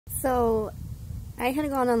So I had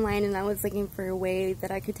gone online and I was looking for a way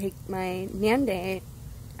that I could take my Nande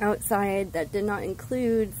outside that did not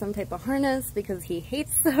include some type of harness because he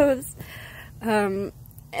hates those. And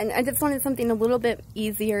I just wanted something a little bit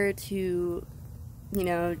easier to, you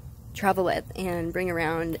know, travel with and bring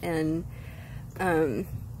around, and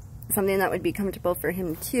something that would be comfortable for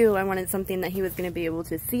him too. I wanted something that he was going to be able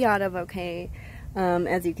to see out of okay.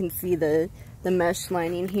 As you can see, the mesh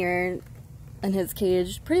lining here in his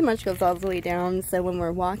cage pretty much goes all the way down, so when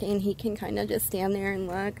we're walking he can kind of just stand there and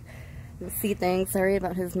look and see things. Sorry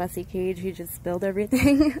about his messy cage, he just spilled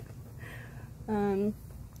everything.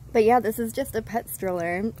 But yeah, this is just a pet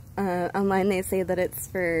stroller. Online they say that it's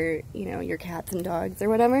for, you know, your cats and dogs or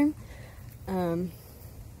whatever.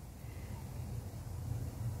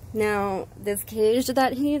 Now, this cage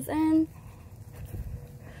that he's in,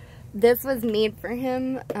 this was made for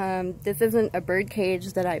him. This isn't a bird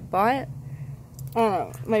cage that I bought.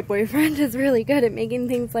 My boyfriend is really good at making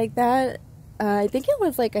things like that. I think it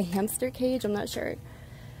was like a hamster cage, I'm not sure.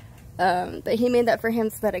 But he made that for him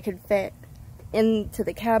so that it could fit into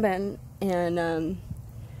the cabin, and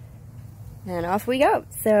off we go.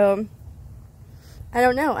 So, I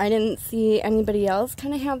don't know, I didn't see anybody else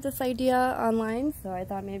kind of have this idea online, so I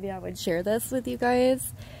thought maybe I would share this with you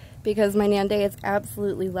guys, because my Nande is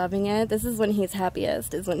absolutely loving it. This is when he's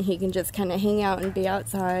happiest, is when he can just kind of hang out and be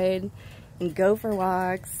outside and go for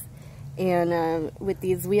walks. And with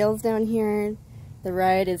these wheels down here, the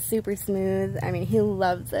ride is super smooth. I mean, he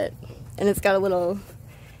loves it. And it's got a little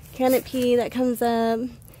canopy that comes up,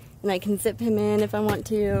 and I can zip him in if I want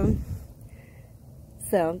to.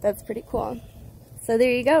 So that's pretty cool. So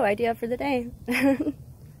there you go, idea for the day.